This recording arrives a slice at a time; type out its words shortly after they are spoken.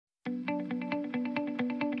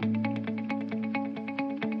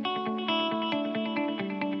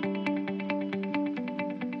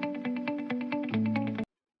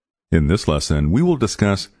In this lesson, we will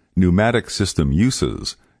discuss pneumatic system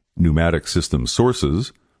uses, pneumatic system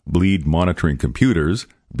sources, bleed monitoring computers,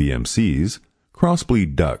 BMCs,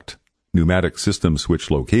 cross-bleed duct, pneumatic system switch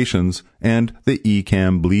locations, and the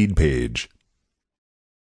ECAM bleed page.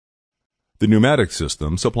 The pneumatic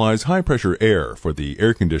system supplies high-pressure air for the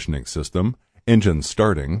air conditioning system, engine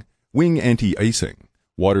starting, wing anti-icing,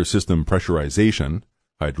 water system pressurization,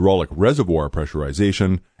 hydraulic reservoir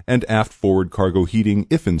pressurization, and aft-forward cargo heating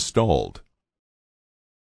if installed.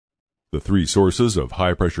 The three sources of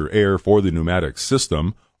high-pressure air for the pneumatic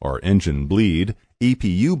system are engine bleed,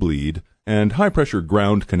 APU bleed, and high-pressure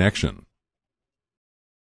ground connection.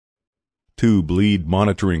 Two bleed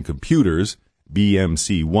monitoring computers,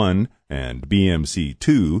 BMC1 and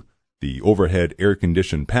BMC2, the overhead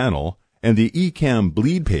air-conditioned panel, and the ECAM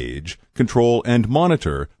bleed page control and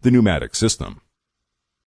monitor the pneumatic system.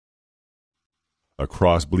 A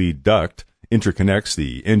cross-bleed duct interconnects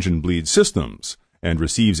the engine bleed systems and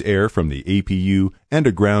receives air from the APU and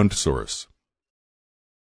a ground source.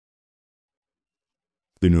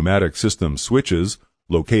 The pneumatic system switches,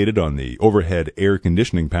 located on the overhead air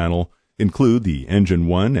conditioning panel, include the Engine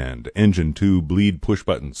 1 and Engine 2 bleed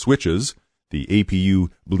push-button switches, the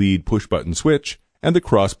APU bleed push-button switch, and the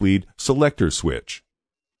cross-bleed selector switch.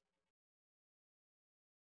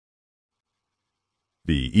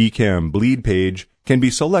 The ECAM bleed page can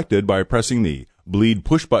be selected by pressing the bleed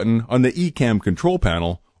push button on the ECAM control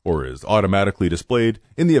panel or is automatically displayed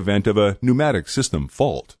in the event of a pneumatic system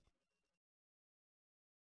fault.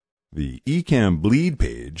 The ECAM bleed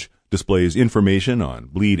page displays information on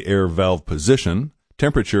bleed air valve position,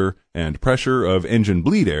 temperature, and pressure of engine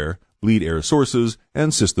bleed air sources,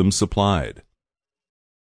 and systems supplied.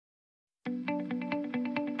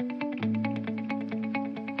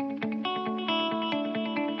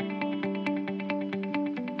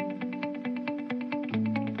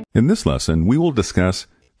 In this lesson, we will discuss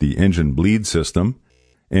the engine bleed system,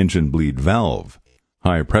 engine bleed valve,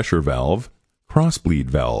 high pressure valve, cross bleed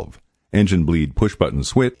valve, engine bleed push button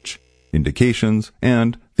switch, indications,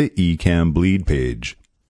 and the ECAM bleed page.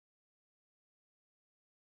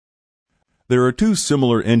 There are two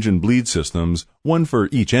similar engine bleed systems, one for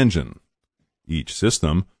each engine. Each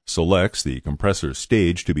system selects the compressor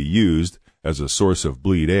stage to be used as a source of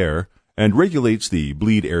bleed air and regulates the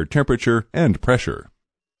bleed air temperature and pressure.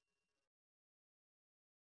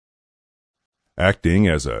 Acting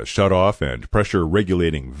as a shutoff and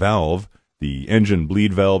pressure-regulating valve, the engine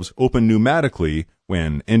bleed valves open pneumatically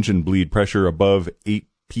when engine bleed pressure above 8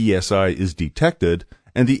 psi is detected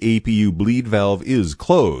and the APU bleed valve is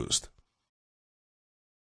closed.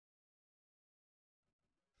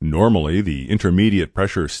 Normally, the intermediate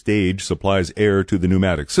pressure stage supplies air to the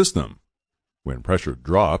pneumatic system. When pressure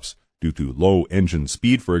drops, due to low engine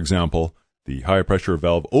speed for example, the high-pressure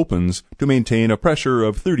valve opens to maintain a pressure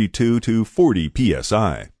of 32 to 40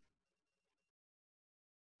 psi.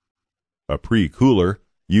 A pre-cooler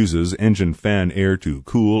uses engine fan air to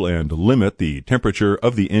cool and limit the temperature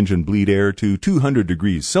of the engine bleed air to 200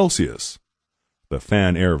 degrees Celsius. The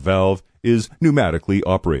fan air valve is pneumatically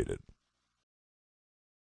operated.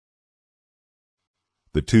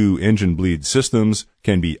 The two engine bleed systems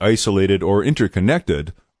can be isolated or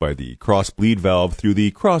interconnected by the cross-bleed valve through the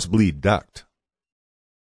cross-bleed duct.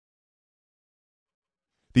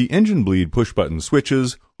 The engine bleed push-button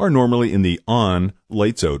switches are normally in the on,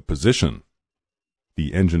 lights-out position.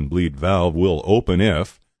 The engine bleed valve will open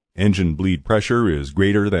if engine bleed pressure is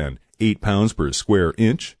greater than 8 pounds per square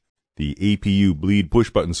inch, the APU bleed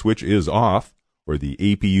push-button switch is off, or the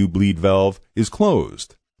APU bleed valve is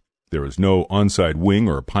closed. There is no onside wing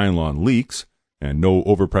or pylon leaks, and no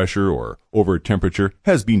overpressure or over-temperature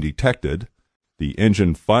has been detected. The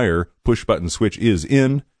engine fire push-button switch is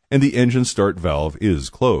in, and the engine start valve is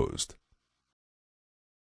closed.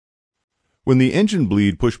 When the engine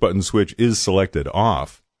bleed push-button switch is selected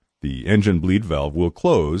off, the engine bleed valve will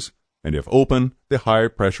close, and if open, the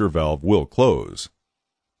high-pressure valve will close.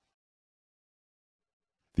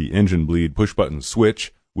 The engine bleed push-button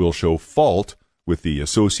switch will show fault with the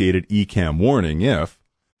associated ECAM warning if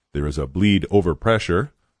there is a bleed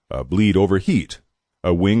overpressure, a bleed overheat,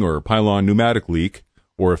 a wing or pylon pneumatic leak,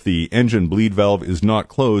 or if the engine bleed valve is not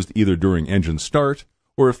closed either during engine start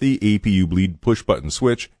or if the APU bleed push-button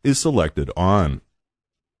switch is selected on.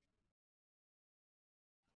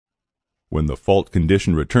 When the fault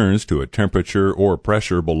condition returns to a temperature or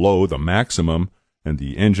pressure below the maximum and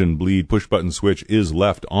the engine bleed push-button switch is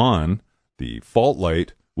left on, the fault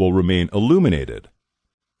light will remain illuminated.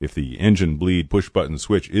 If the engine bleed push-button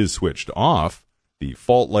switch is switched off, the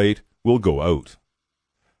fault light will go out.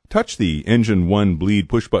 Touch the Engine 1 bleed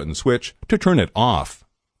push-button switch to turn it off.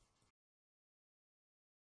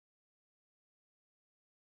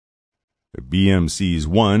 BMCs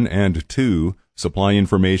 1 and 2 supply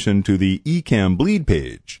information to the ECAM bleed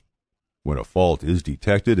page. When a fault is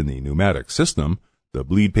detected in the pneumatic system, the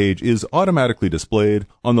bleed page is automatically displayed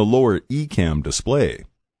on the lower ECAM display.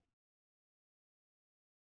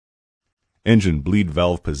 Engine bleed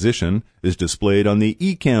valve position is displayed on the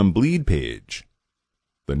ECAM bleed page.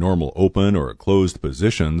 The normal open or closed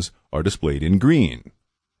positions are displayed in green.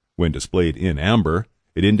 When displayed in amber,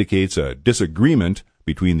 it indicates a disagreement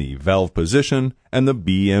between the valve position and the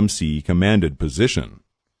BMC commanded position.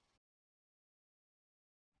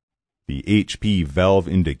 The HP valve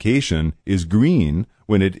indication is green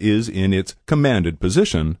when it is in its commanded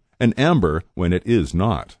position and amber when it is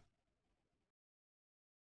not.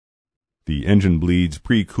 The engine bleed's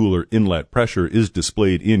pre-cooler inlet pressure is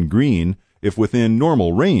displayed in green if within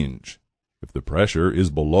normal range. If the pressure is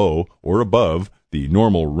below or above the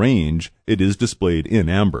normal range, it is displayed in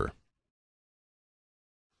amber.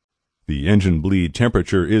 The engine bleed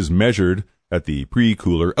temperature is measured at the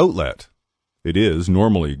pre-cooler outlet. It is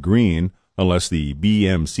normally green unless the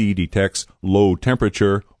BMC detects low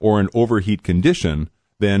temperature or an overheat condition,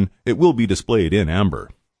 then it will be displayed in amber.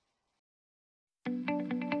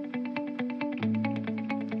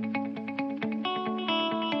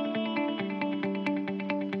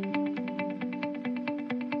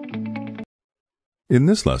 In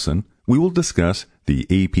this lesson, we will discuss the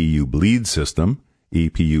APU bleed system,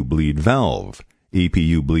 APU bleed valve,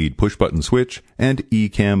 APU bleed push-button switch, and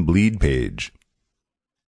ECAM bleed page.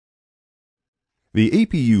 The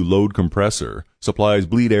APU load compressor supplies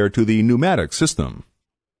bleed air to the pneumatic system.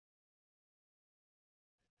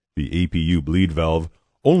 The APU bleed valve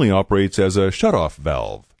only operates as a shutoff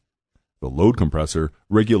valve. The load compressor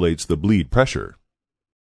regulates the bleed pressure.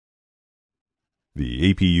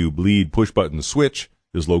 The APU bleed push-button switch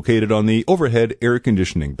is located on the overhead air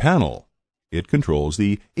conditioning panel. It controls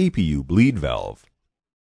the APU bleed valve.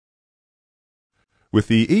 With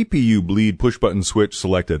the APU bleed push-button switch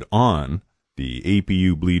selected on, the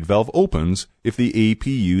APU bleed valve opens if the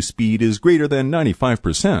APU speed is greater than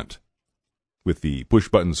 95%. With the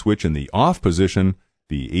push-button switch in the off position,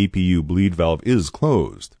 the APU bleed valve is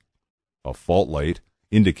closed. A fault light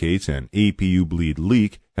indicates an APU bleed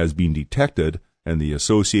leak has been detected and the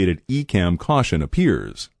associated ECAM caution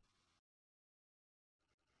appears.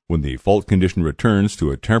 When the fault condition returns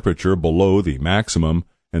to a temperature below the maximum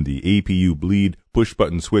and the APU bleed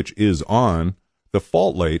push-button switch is on, the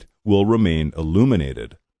fault light will remain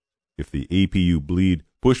illuminated. If the APU bleed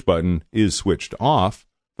push-button is switched off,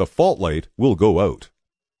 the fault light will go out.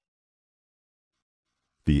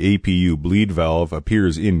 The APU bleed valve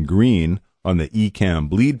appears in green on the ECAM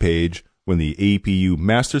bleed page when the APU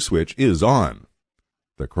master switch is on.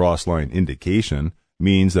 The cross-line indication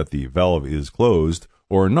means that the valve is closed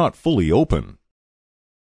or not fully open.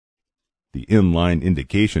 The in-line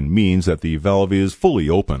indication means that the valve is fully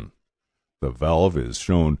open. The valve is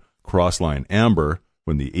shown cross-line amber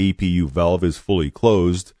when the APU valve is fully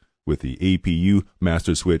closed, with the APU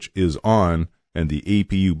master switch is on and the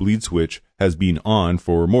APU bleed switch has been on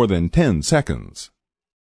for more than 10 seconds.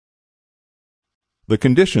 The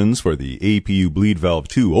conditions for the APU bleed valve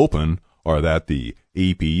to open are that the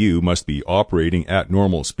APU must be operating at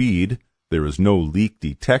normal speed, there is no leak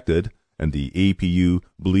detected, and the APU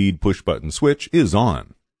bleed push-button switch is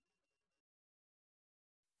on.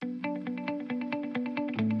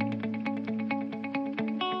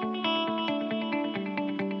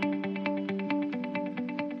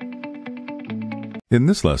 In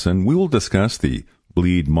this lesson, we will discuss the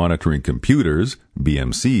bleed monitoring computers,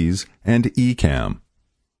 BMCs, and ECAM.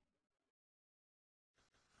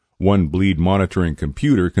 One bleed monitoring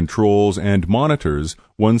computer controls and monitors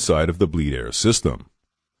one side of the bleed air system.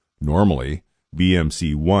 Normally,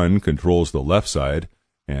 BMC 1 controls the left side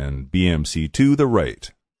and BMC 2 the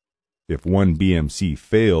right. If one BMC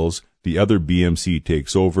fails, the other BMC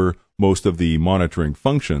takes over most of the monitoring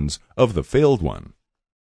functions of the failed one.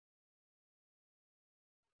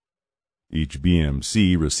 Each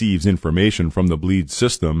BMC receives information from the bleed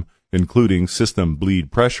system, including system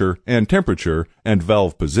bleed pressure and temperature and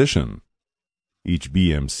valve position. Each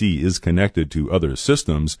BMC is connected to other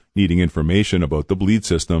systems needing information about the bleed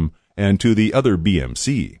system and to the other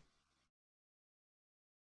BMC.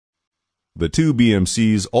 The two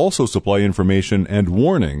BMCs also supply information and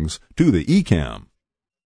warnings to the ECAM.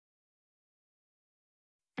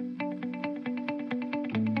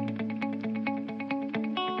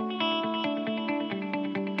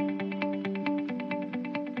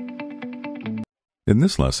 In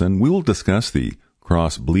this lesson, we will discuss the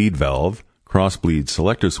cross-bleed valve, cross-bleed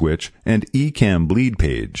selector switch, and ECAM bleed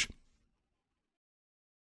page.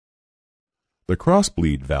 The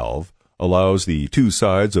cross-bleed valve allows the two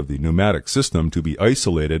sides of the pneumatic system to be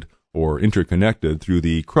isolated or interconnected through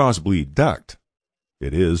the cross-bleed duct.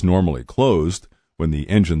 It is normally closed when the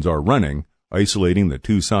engines are running, isolating the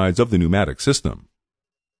two sides of the pneumatic system.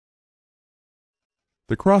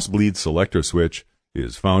 The cross-bleed selector switch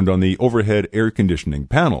is found on the overhead air conditioning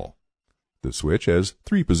panel. The switch has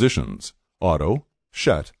three positions: auto,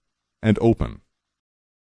 shut, and open.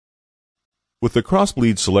 With the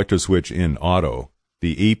cross-bleed selector switch in auto,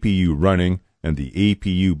 the APU running, and the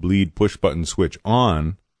APU bleed push-button switch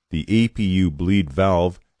on, the APU bleed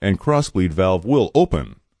valve and cross-bleed valve will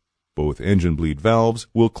open. Both engine bleed valves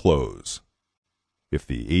will close. If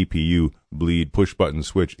the APU bleed push-button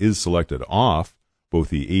switch is selected off, both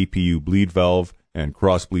the APU bleed valve and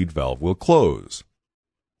cross-bleed valve will close.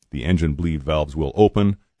 The engine bleed valves will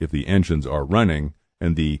open if the engines are running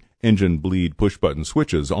and the engine bleed push-button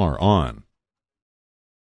switches are on.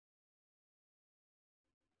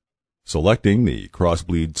 Selecting the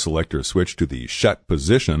cross-bleed selector switch to the shut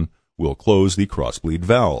position will close the cross-bleed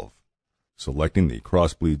valve. Selecting the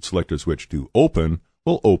cross-bleed selector switch to open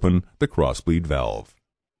will open the cross-bleed valve.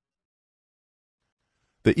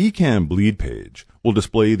 The ECAM bleed page will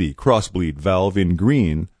display the cross-bleed valve in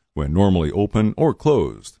green when normally open or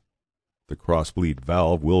closed. The cross-bleed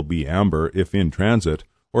valve will be amber if in transit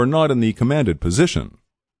or not in the commanded position.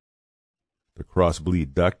 The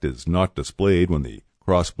cross-bleed duct is not displayed when the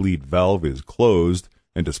cross-bleed valve is closed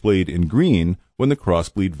and displayed in green when the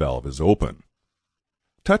cross-bleed valve is open.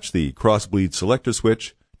 Touch the cross-bleed selector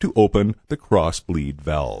switch to open the cross-bleed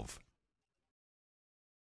valve.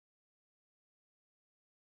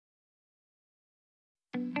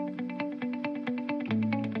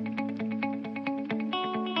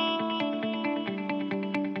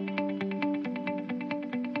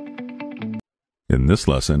 In this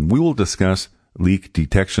lesson, we will discuss leak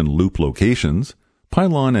detection loop locations,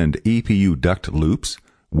 pylon and APU duct loops,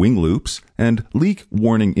 wing loops, and leak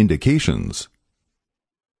warning indications.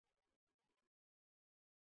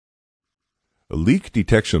 Leak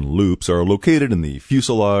detection loops are located in the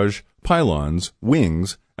fuselage, pylons,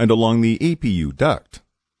 wings, and along the APU duct.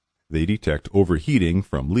 They detect overheating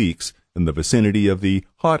from leaks in the vicinity of the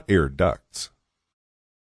hot air ducts.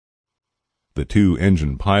 The two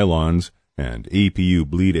engine pylons and APU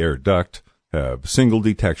bleed air duct have single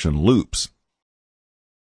detection loops.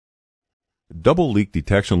 Double leak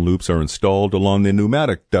detection loops are installed along the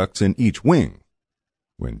pneumatic ducts in each wing.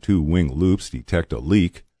 When two wing loops detect a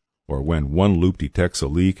leak, or when one loop detects a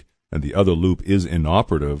leak and the other loop is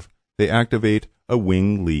inoperative, they activate a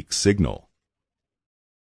wing leak signal.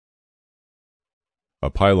 A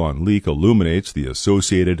pylon leak illuminates the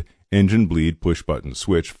associated engine bleed push-button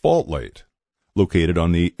switch fault light, located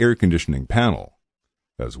on the air conditioning panel.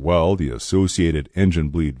 As well, the associated engine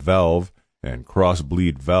bleed valve and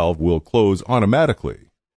cross-bleed valve will close automatically.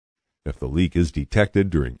 If the leak is detected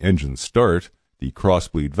during engine start, the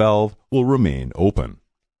cross-bleed valve will remain open.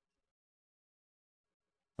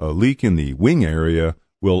 A leak in the wing area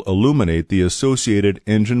will illuminate the associated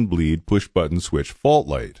engine bleed push-button switch fault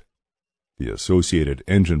light. The associated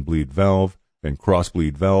engine bleed valve and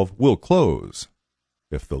cross-bleed valve will close.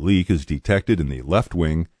 If the leak is detected in the left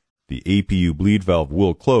wing, the APU bleed valve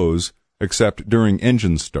will close, except during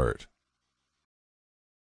engine start.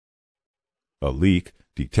 A leak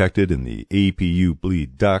detected in the APU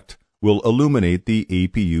bleed duct will illuminate the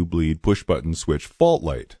APU bleed push-button switch fault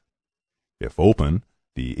light. If open,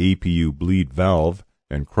 the APU bleed valve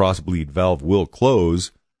and cross-bleed valve will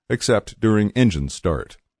close, except during engine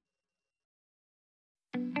start.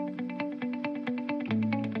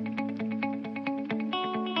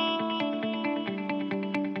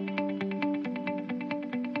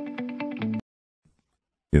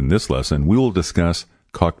 In this lesson, we will discuss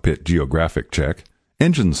cockpit geographic check,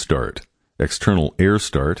 engine start, external air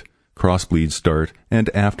start, cross-bleed start, and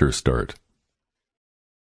after start.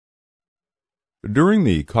 During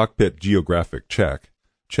the cockpit geographic check,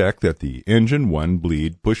 check that the engine 1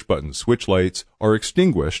 bleed push-button switch lights are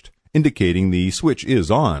extinguished, indicating the switch is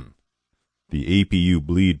on. The APU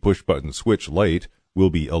bleed push-button switch light will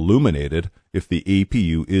be illuminated if the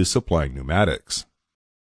APU is supplying pneumatics.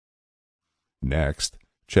 Next,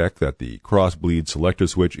 check that the cross-bleed selector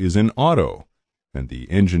switch is in auto, and the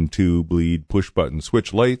engine 2 bleed push-button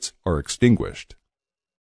switch lights are extinguished.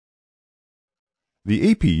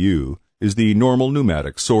 The APU is the normal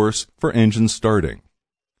pneumatic source for engine starting.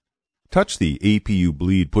 Touch the APU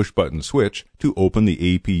bleed push-button switch to open the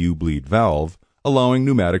APU bleed valve, allowing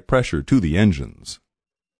pneumatic pressure to the engines.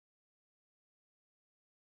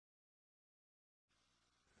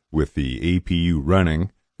 With the APU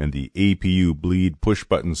running and the APU bleed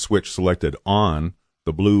push-button switch selected on,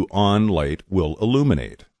 the blue on light will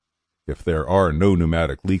illuminate. If there are no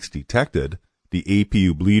pneumatic leaks detected, the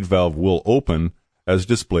APU bleed valve will open as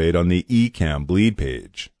displayed on the ECAM bleed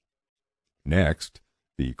page. Next,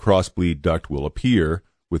 the cross-bleed duct will appear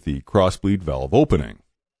with the cross-bleed valve opening.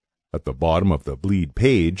 At the bottom of the bleed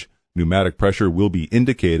page, pneumatic pressure will be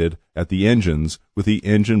indicated at the engines with the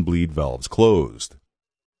engine bleed valves closed.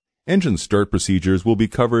 Engine start procedures will be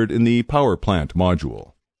covered in the power plant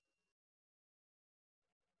module.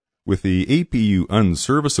 With the APU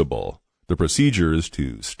unserviceable, the procedure is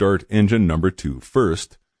to start engine number 2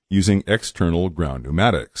 first using external ground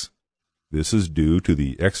pneumatics. This is due to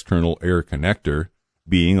the external air connector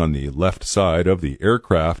being on the left side of the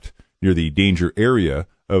aircraft near the danger area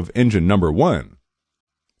of engine number 1.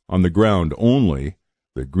 On the ground only,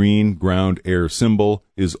 the green ground air symbol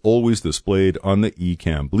is always displayed on the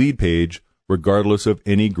ECAM bleed page regardless of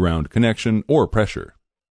any ground connection or pressure.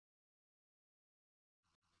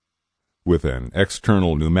 With an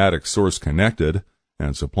external pneumatic source connected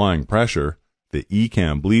and supplying pressure, the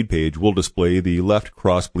ECAM bleed page will display the left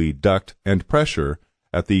cross-bleed duct and pressure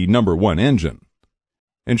at the number 1 engine.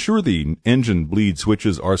 Ensure the engine bleed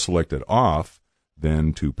switches are selected off,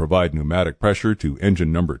 then to provide pneumatic pressure to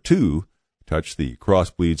engine number 2, touch the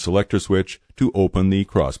cross-bleed selector switch to open the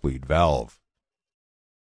cross-bleed valve.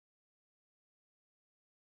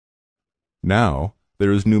 Now,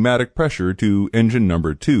 there is pneumatic pressure to engine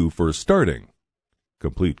number 2 for starting.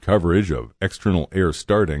 Complete coverage of external air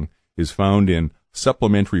starting is found in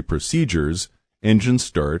Supplementary Procedures, Engine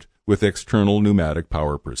Start with External Pneumatic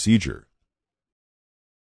Power Procedure.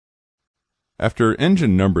 After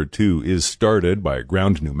engine number 2 is started by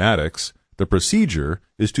ground pneumatics, the procedure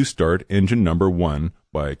is to start engine number 1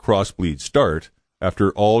 by cross-bleed start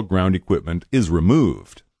after all ground equipment is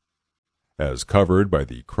removed. As covered by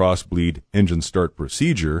the cross-bleed engine start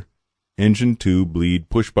procedure, engine 2 bleed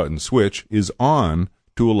push-button switch is on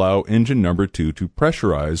to allow engine number 2 to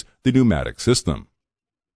pressurize the pneumatic system.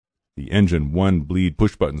 The engine 1 bleed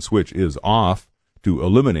push-button switch is off to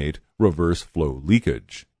eliminate reverse flow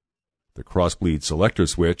leakage. The cross-bleed selector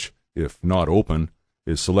switch, if not open,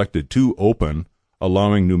 is selected to open,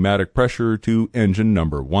 allowing pneumatic pressure to engine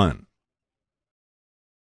number 1.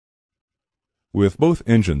 With both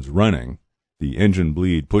engines running, the engine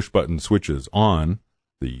bleed push-button switches on,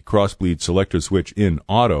 the cross-bleed selector switch in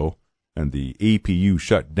auto, and the APU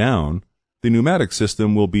shut down, the pneumatic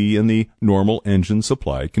system will be in the normal engine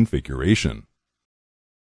supply configuration.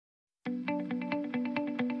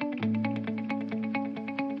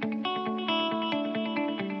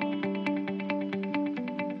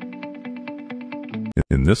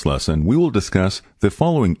 In this lesson, we will discuss the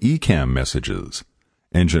following ECAM messages: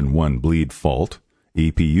 Engine 1 bleed fault,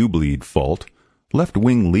 APU bleed fault, left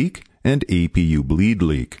wing leak, and APU bleed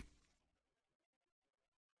leak.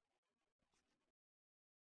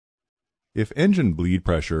 If engine bleed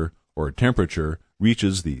pressure or temperature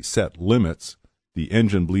reaches the set limits, the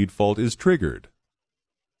engine bleed fault is triggered.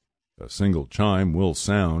 A single chime will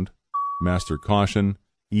sound, master caution,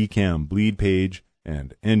 ECAM bleed page,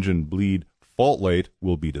 and engine bleed fault light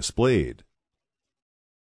will be displayed.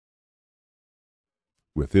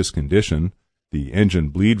 With this condition, the engine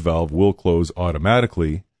bleed valve will close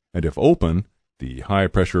automatically, and if open, the high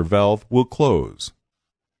pressure valve will close.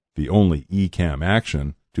 The only ECAM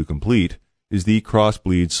action to complete is the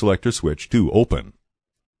cross-bleed selector switch to open.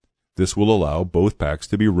 This will allow both packs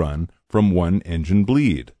to be run from one engine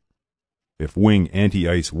bleed. If wing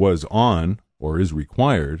anti-ice was on, or is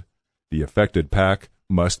required, the affected pack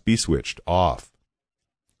must be switched off.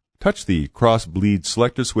 Touch the cross-bleed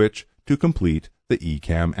selector switch to complete the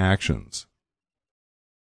ECAM actions.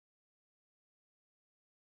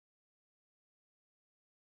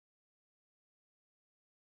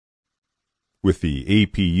 With the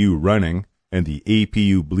APU running and the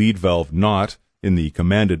APU bleed valve not in the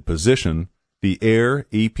commanded position, the air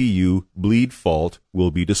APU bleed fault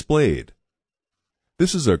will be displayed.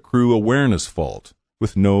 This is a crew awareness fault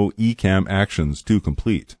with no ECAM actions to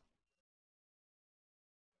complete.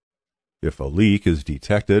 If a leak is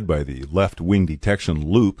detected by the left wing detection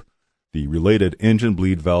loop, the related engine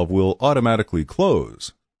bleed valve will automatically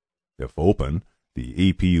close. If open, the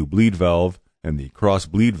APU bleed valve and the cross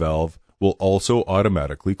bleed valve will also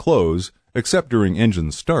automatically close, except during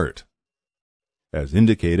engine start. As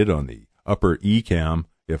indicated on the upper ECAM,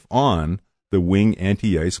 if on, the wing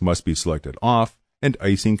anti-ice must be selected off and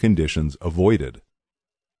icing conditions avoided.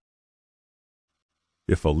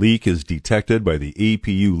 If a leak is detected by the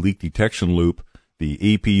APU leak detection loop, the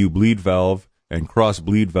APU bleed valve and cross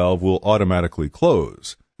bleed valve will automatically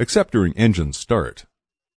close, except during engine start.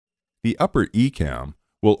 The upper ECAM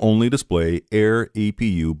will only display air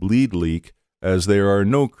APU bleed leak as there are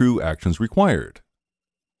no crew actions required.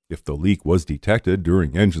 If the leak was detected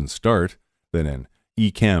during engine start, then an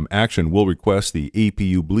ECAM action will request the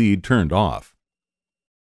APU bleed turned off.